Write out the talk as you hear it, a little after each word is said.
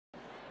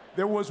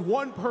There was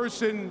one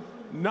person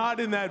not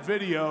in that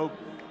video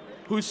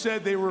who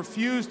said they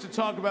refused to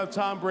talk about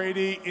Tom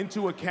Brady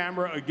into a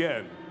camera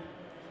again.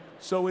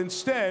 So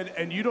instead,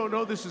 and you don't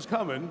know this is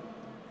coming,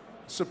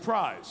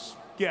 surprise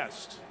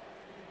guest.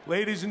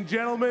 Ladies and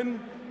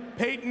gentlemen,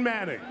 Peyton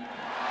Manning.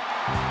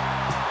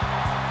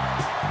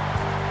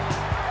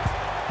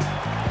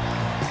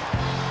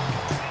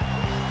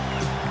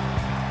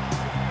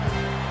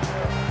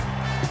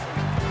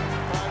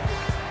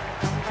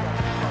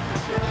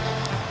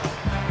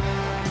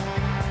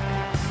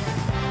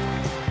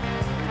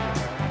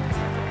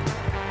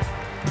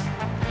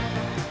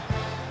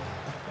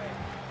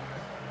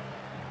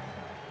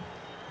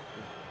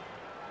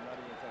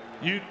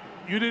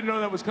 You didn't know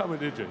that was coming,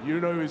 did you? You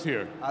didn't know he was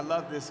here. I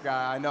love this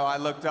guy. I know I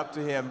looked up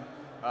to him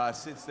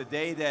since the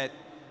day that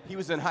he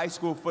was in high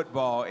school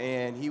football,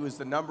 and he was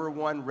the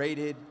 #1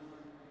 rated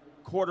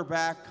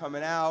quarterback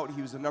coming out.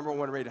 He was the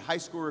 #1 rated high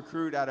school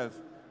recruit out of,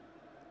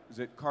 was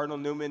it Cardinal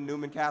Newman,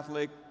 Newman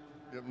Catholic?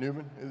 Yep,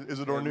 Newman.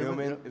 Isidore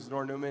Newman. Yep.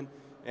 Isidore Newman.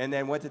 And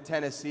then went to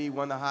Tennessee,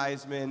 won the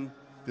Heisman.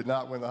 Did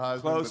not win the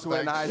Heisman. Close to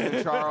win the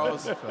Heisman,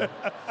 Charles. So.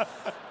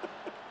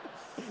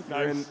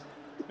 Nice.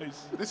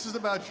 This is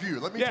about you.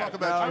 Let me talk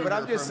about you. But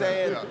I'm just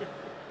saying,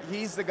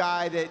 he's the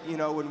guy that, you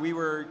know, when we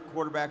were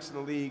quarterbacks in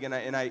the league, and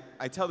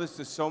I tell this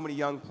to so many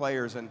young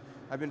players, and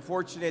I've been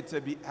fortunate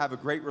to have a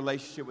great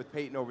relationship with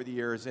Peyton over the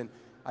years, and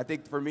I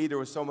think for me there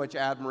was so much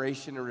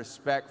admiration and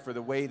respect for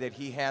the way that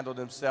he handled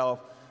himself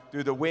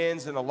through the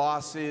wins and the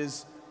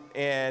losses,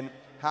 and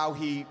how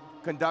he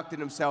conducted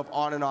himself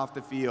on and off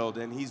the field.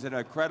 And he's an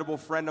incredible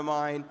friend of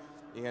mine,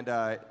 and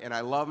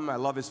I love him. I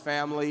love his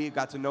family.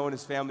 Got to know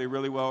his family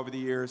really well over the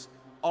years.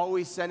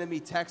 Always sending me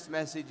text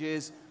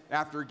messages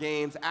after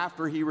games,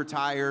 after he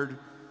retired,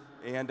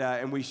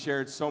 and we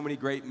shared so many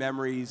great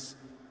memories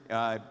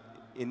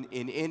in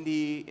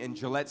Indy, in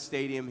Gillette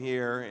Stadium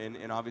here,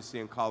 and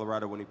obviously in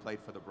Colorado when he played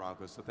for the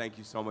Broncos. So thank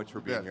you so much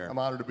for being here. I'm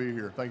honored to be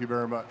here. Thank you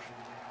very much.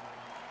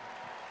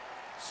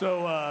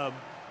 So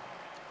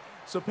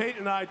Peyton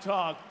and I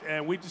talked,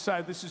 and we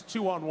decided this is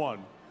 2-on-1.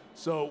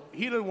 So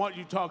he didn't want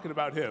you talking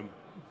about him.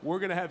 We're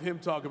going to have him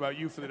talk about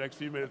you for the next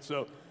few minutes.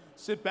 So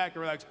sit back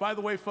and relax. By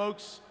the way,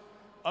 folks,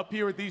 up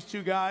here with these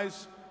two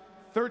guys,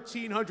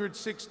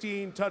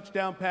 1,316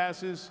 touchdown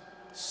passes,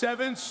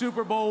 7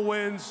 Super Bowl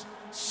wins,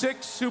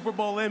 6 Super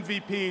Bowl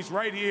MVPs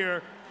right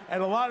here.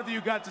 And a lot of you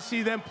got to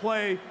see them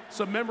play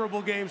some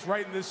memorable games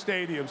right in this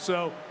stadium.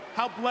 So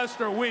how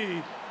blessed are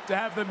we to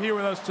have them here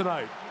with us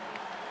tonight?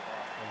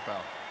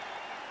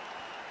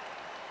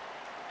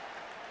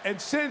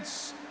 And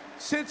since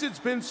it's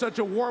been such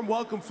a warm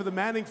welcome for the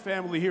Manning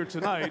family here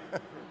tonight,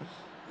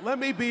 let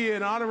me be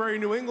an honorary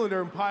New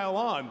Englander and pile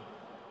on.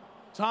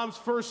 Tom's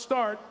first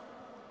start,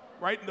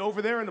 right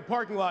over there in the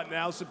parking lot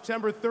now,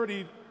 September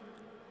 30,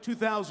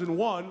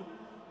 2001,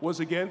 was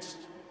against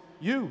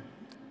you.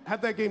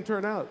 How'd that game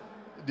turn out?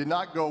 It did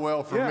not go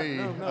well for me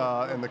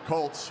and the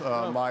Colts,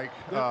 Mike.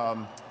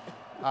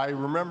 I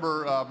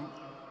remember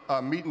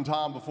meeting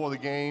Tom before the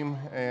game,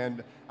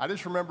 and I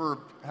just remember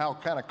how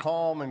kind of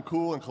calm and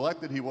cool and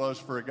collected he was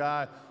for a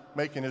guy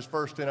making his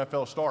first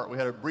NFL start. We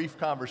had a brief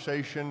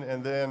conversation,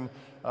 and then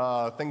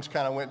things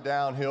kind of went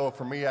downhill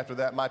for me after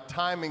that. My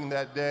timing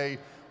that day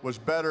was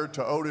better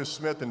to Otis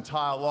Smith and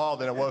Ty Law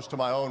than it was to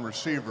my own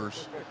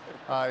receivers.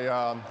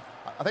 I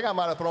think I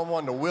might have thrown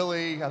one to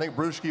Willie. I think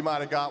Brewski might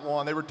have got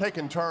one. They were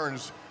taking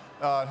turns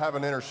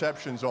having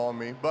interceptions on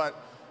me. But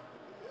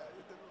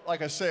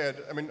like I said,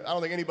 I mean, I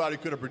don't think anybody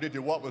could have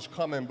predicted what was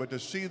coming, but to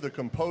see the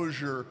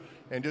composure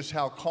and just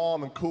how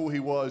calm and cool he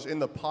was in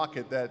the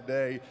pocket that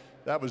day,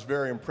 that was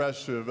very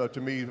impressive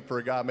to me for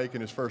a guy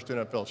making his first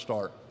NFL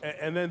start.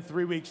 And then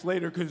 3 weeks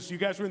later, because you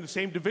guys were in the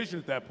same division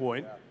at that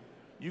point,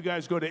 you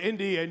guys go to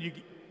Indy, and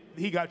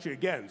he got you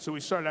again. So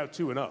we started out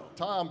 2-0.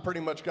 Tom pretty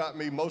much got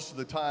me most of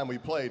the time we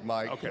played,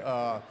 Mike. Okay.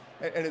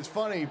 And it's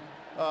funny,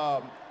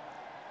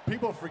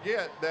 people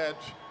forget that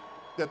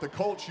the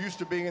Colts used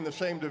to be in the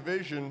same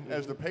division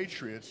as the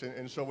Patriots,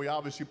 and so we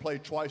obviously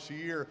played twice a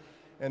year.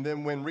 And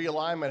then when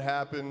realignment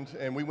happened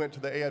and we went to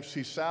the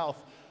AFC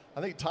South, I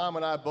think Tom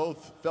and I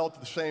both felt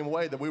the same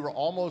way, that we were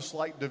almost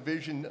like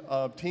division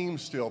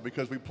teams still,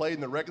 because we played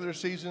in the regular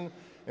season,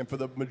 and for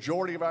the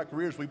majority of our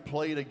careers, we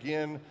played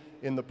again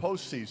in the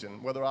postseason,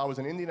 whether I was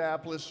in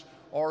Indianapolis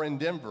or in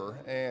Denver.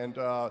 And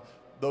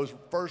those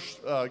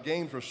first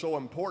games were so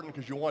important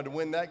because you wanted to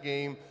win that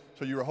game,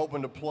 so you were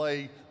hoping to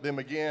play them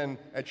again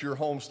at your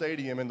home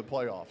stadium in the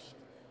playoffs.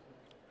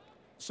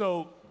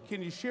 So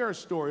can you share a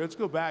story? Let's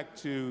go back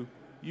to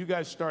you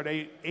guys start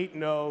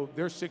 8-0.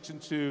 They're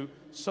 6-2.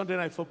 Sunday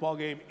night football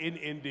game in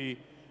Indy.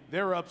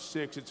 They're up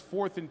 6. It's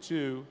 4th and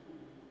 2.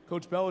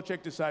 Coach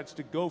Belichick decides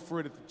to go for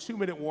it at the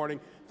 2-minute warning,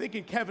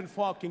 thinking Kevin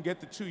Falk can get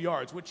the 2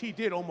 yards, which he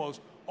did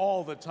almost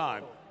all the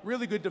time.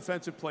 Really good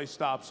defensive play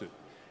stops it.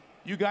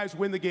 You guys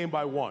win the game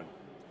by 1.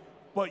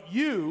 But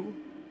you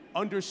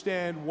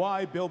understand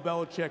why Bill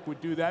Belichick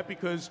would do that,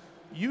 because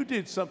you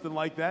did something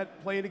like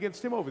that playing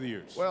against him over the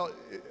years. Well,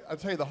 I'll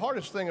tell you, the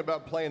hardest thing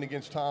about playing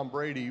against Tom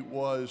Brady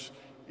was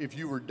if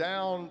you were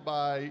down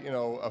by,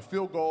 a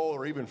field goal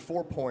or even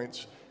 4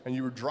 points, and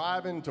you were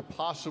driving to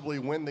possibly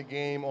win the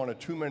game on a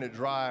 2-minute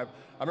drive,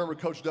 I remember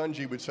Coach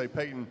Dungy would say,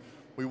 Peyton,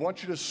 we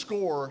want you to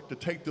score to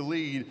take the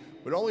lead,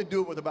 but only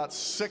do it with about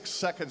 6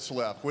 seconds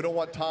left. We don't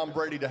want Tom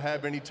Brady to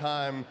have any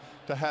time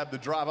to have the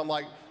drive. I'm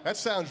like, that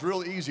sounds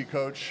real easy,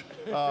 Coach.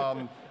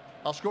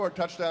 I'll score a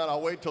touchdown,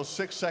 I'll wait till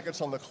 6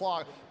 seconds on the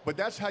clock. But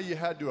that's how you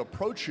had to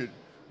approach it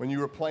when you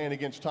were playing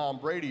against Tom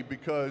Brady,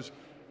 because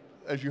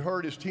as you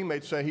heard his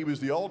teammates say, he was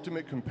the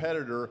ultimate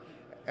competitor,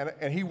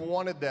 and he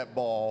wanted that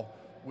ball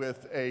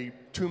with a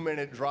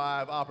 2-minute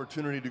drive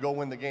opportunity to go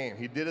win the game.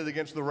 He did it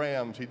against the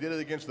Rams. He did it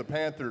against the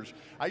Panthers.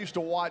 I used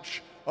to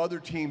watch other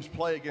teams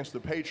play against the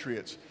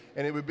Patriots,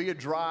 and it would be a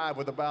drive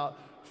with about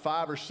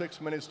 5 or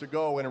 6 minutes to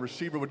go, and a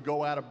receiver would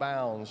go out of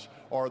bounds,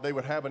 or they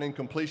would have an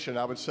incompletion.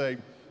 I would say,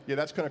 yeah,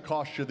 that's going to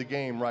cost you the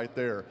game right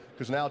there,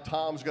 because now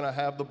Tom's going to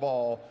have the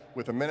ball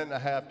with 1.5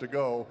 minutes to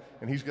go,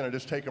 and he's going to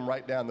just take him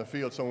right down the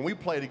field. So when we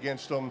played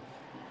against him,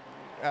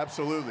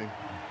 absolutely.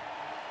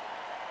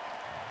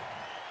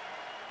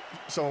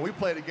 So when we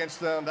played against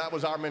them, that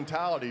was our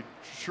mentality.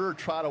 Sure,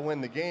 try to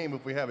win the game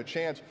if we have a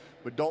chance,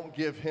 but don't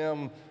give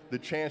him the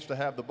chance to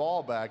have the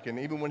ball back. And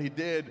even when he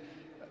did,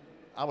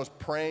 I was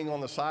praying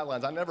on the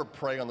sidelines. I never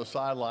pray on the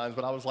sidelines,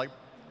 but I was like,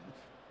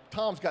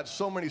 Tom's got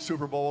so many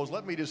Super Bowls.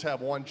 Let me just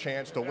have one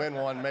chance to win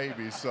one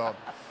maybe. So,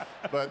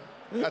 but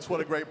that's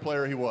what a great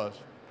player he was.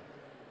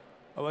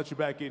 I'll let you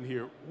back in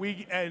here.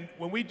 And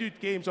when we do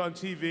games on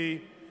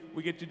TV,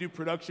 we get to do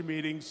production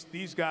meetings.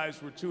 These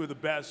guys were two of the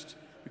best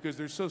because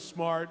they're so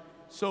smart,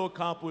 so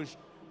accomplished.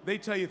 They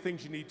tell you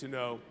things you need to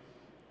know.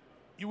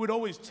 You would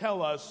always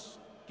tell us,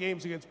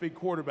 games against big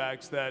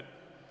quarterbacks, that,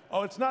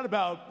 oh, it's not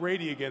about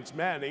Brady against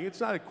Manning.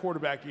 It's not a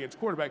quarterback against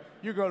quarterback.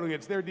 You're going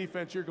against their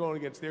defense. You're going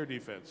against their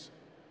defense.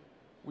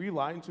 Were you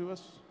lying to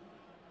us?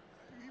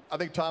 I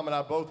think Tom and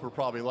I both were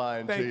probably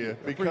lying to you.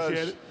 Because,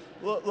 appreciate it.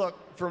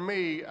 Look, for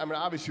me, I mean,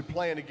 obviously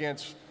playing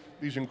against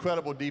these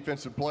incredible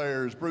defensive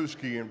players,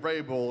 Bruschi and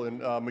Vrabel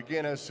and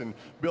McGinnis and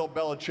Bill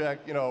Belichick,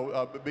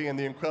 being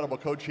the incredible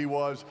coach he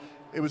was,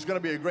 it was going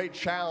to be a great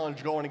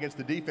challenge going against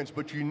the defense,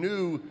 but you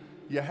knew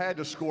you had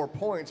to score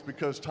points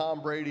because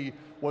Tom Brady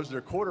was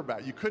their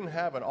quarterback. You couldn't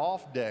have an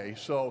off day.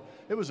 So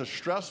it was a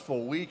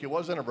stressful week. It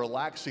wasn't a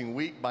relaxing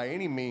week by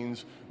any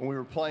means when we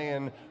were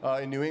playing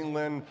in New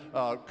England,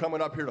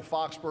 coming up here to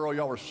Foxborough.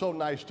 Y'all were so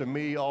nice to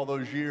me all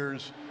those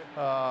years.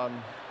 I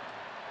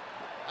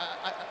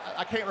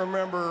can't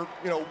remember,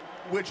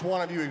 which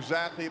one of you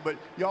exactly, but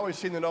you always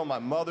seem to know my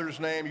mother's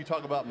name. You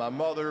talk about my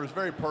mother. It was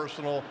very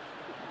personal.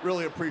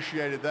 Really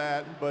appreciated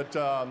that. But,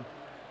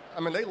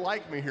 they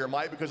like me here,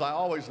 Mike, because I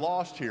always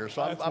lost here.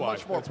 So I'm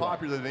much more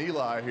popular than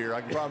Eli here.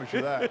 I can promise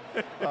you that.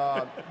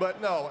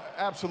 But no,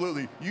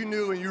 absolutely. You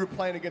knew when you were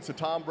playing against a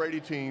Tom Brady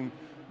team,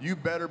 you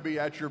better be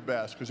at your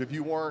best, because if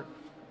you weren't,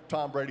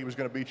 Tom Brady was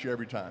going to beat you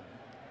every time.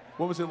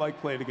 What was it like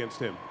playing against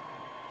him?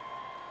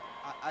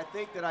 I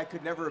think that I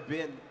could never have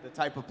been the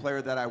type of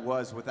player that I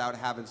was without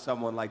having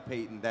someone like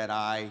Peyton that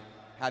I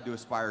had to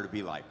aspire to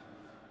be like.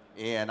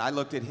 And I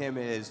looked at him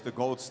as the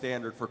gold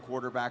standard for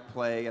quarterback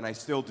play, and I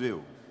still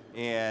do.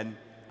 And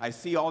I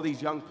see all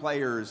these young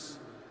players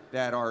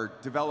that are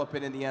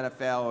developing in the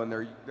NFL,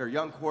 and they're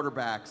young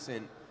quarterbacks,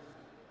 and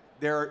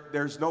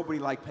there's nobody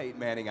like Peyton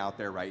Manning out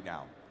there right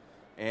now.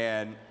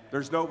 And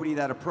there's nobody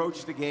that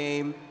approached the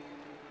game.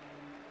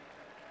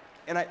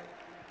 And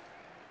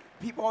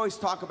people always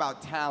talk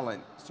about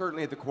talent,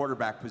 certainly at the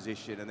quarterback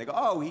position, and they go,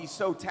 oh, he's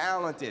so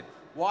talented.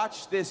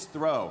 Watch this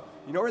throw.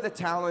 You know where the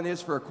talent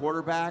is for a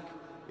quarterback?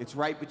 It's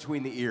right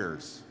between the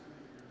ears.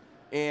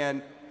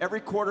 And every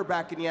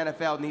quarterback in the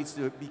NFL needs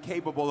to be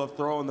capable of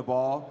throwing the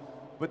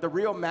ball, but the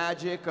real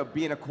magic of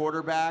being a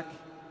quarterback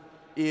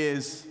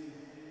is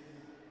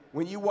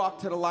when you walk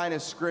to the line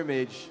of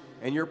scrimmage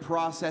and you're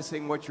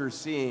processing what you're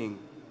seeing,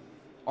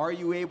 are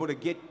you able to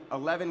get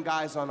 11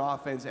 guys on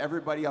offense,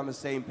 everybody on the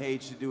same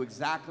page to do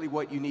exactly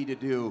what you need to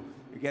do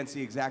against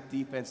the exact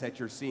defense that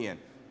you're seeing?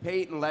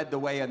 Peyton led the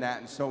way in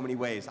that in so many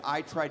ways.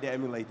 I tried to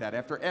emulate that.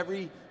 After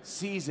every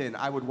season,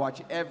 I would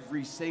watch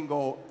every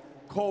single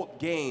Colt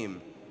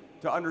game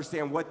to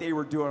understand what they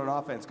were doing on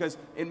offense. Because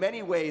in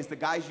many ways, the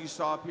guys you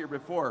saw up here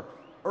before,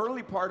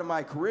 early part of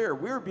my career,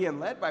 we were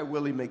being led by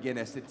Willie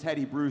McGinnis and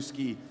Teddy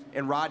Bruschi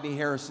and Rodney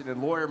Harrison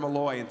and Lawyer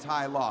Malloy and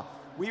Ty Law.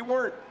 We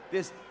weren't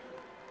this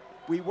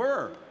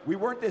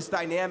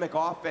dynamic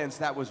offense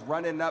that was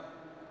running up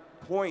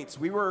points.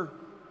 We were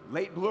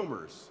late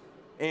bloomers.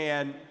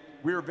 And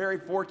we were very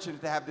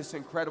fortunate to have this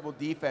incredible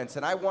defense.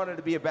 And I wanted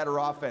to be a better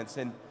offense.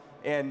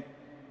 And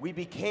we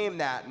became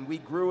that, and we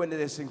grew into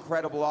this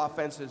incredible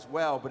offense as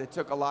well, but it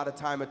took a lot of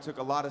time, it took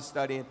a lot of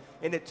studying,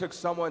 and it took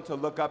someone to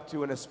look up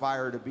to and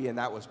aspire to be, and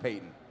that was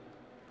Peyton.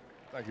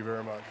 Thank you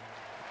very much.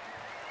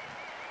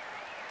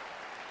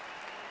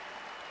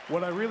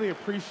 What I really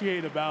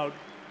appreciate about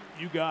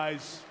you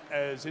guys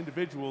as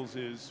individuals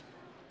is,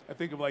 I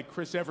think of like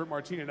Chris Everett,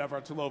 Martina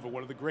Navratilova,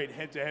 one of the great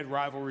head-to-head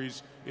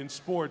rivalries in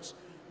sports.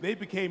 They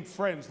became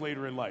friends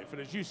later in life,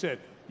 and as you said,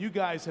 you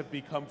guys have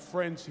become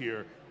friends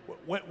here.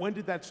 When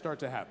did that start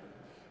to happen?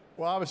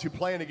 Well, obviously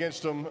playing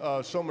against him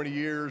so many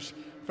years,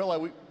 felt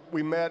like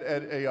we met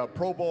at a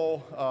Pro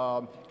Bowl,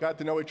 got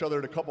to know each other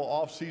at a couple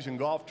off-season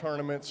golf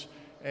tournaments,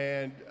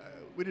 and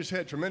we just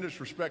had tremendous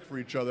respect for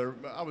each other.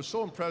 I was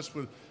so impressed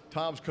with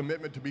Tom's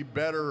commitment to be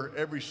better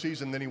every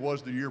season than he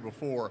was the year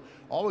before,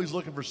 always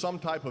looking for some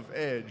type of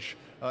edge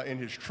in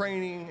his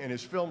training and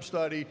his film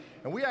study.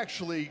 And we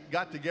actually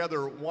got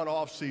together one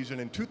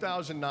off-season in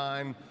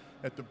 2009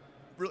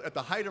 at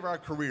the height of our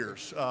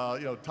careers.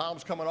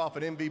 Tom's coming off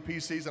an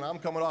MVP season. I'm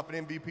coming off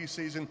an MVP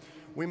season.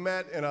 We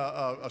met in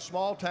a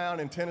small town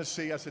in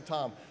Tennessee. I said,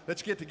 Tom,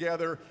 let's get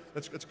together.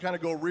 Let's kind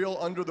of go real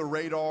under the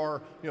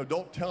radar.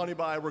 Don't tell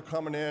anybody we're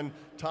coming in.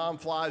 Tom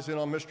flies in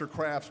on Mr.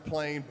 Kraft's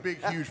plane,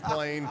 big, huge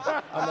plane.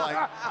 I'm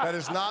like, that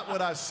is not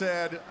what I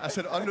said. I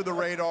said under the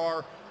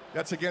radar.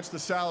 That's against the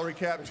salary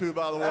cap, too,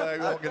 by the way.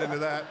 We won't get into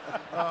that.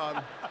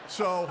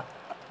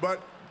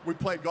 But we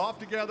played golf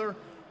together.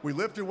 We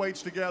lifted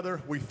weights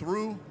together. We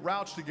threw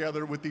routes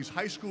together with these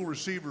high school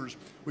receivers.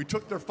 We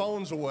took their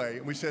phones away,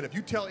 and we said, if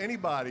you tell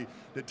anybody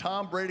that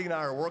Tom Brady and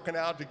I are working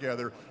out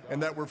together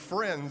and that we're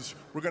friends,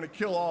 we're going to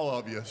kill all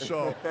of you.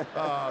 So,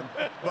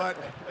 but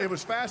it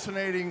was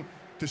fascinating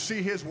to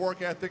see his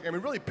work ethic, and we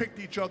really picked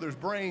each other's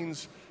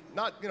brains,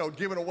 not,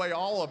 giving away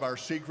all of our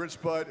secrets,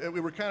 but we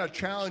were kind of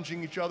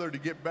challenging each other to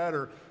get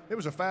better. It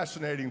was a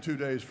fascinating 2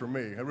 days for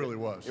me. It really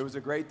was. It was a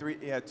great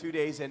 2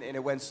 days, and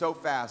it went so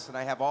fast, and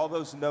I have all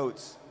those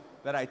notes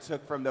that I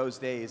took from those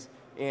days.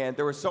 And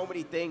there were so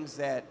many things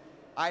that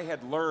I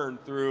had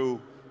learned through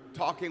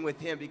talking with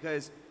him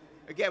because,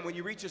 again, when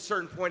you reach a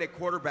certain point at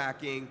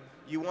quarterbacking,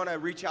 you want to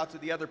reach out to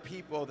the other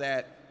people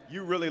that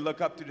you really look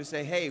up to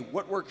say, hey,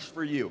 what works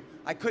for you?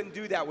 I couldn't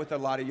do that with a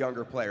lot of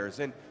younger players.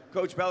 And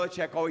Coach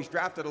Belichick always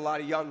drafted a lot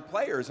of young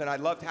players, and I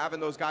loved having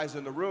those guys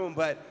in the room,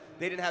 but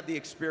they didn't have the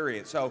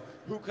experience. So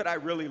who could I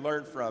really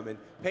learn from? And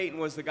Peyton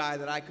was the guy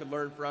that I could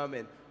learn from,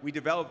 and we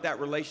developed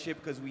that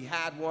relationship because we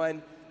had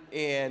one.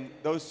 And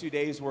those 2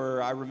 days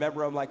were, I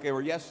remember them like they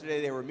were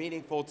yesterday. They were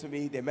meaningful to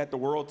me. They meant the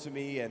world to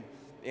me.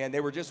 And they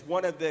were just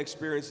one of the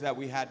experiences that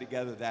we had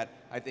together that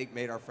I think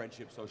made our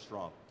friendship so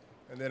strong.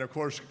 And then, of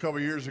course, a couple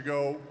of years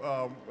ago,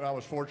 I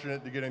was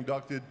fortunate to get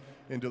inducted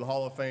into the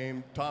Hall of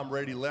Fame. Tom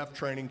Brady left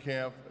training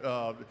camp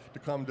to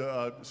come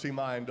to see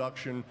my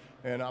induction.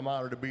 And I'm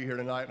honored to be here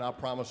tonight, and I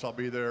promise I'll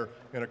be there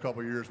in a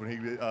couple of years when he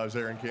is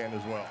there in Canton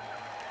as well.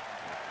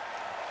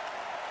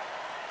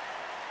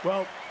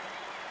 Well,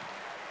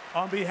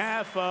 on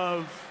behalf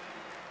of,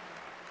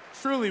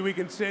 truly we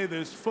can say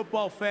this,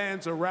 football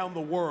fans around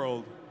the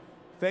world,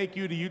 thank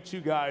you to you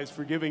two guys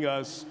for giving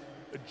us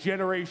a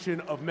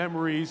generation of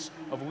memories,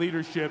 of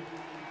leadership,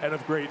 and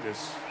of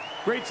greatness.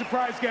 Great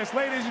surprise guest.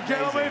 Ladies and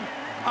gentlemen,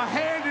 a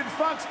hand in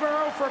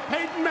Foxborough for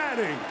Peyton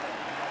Manning.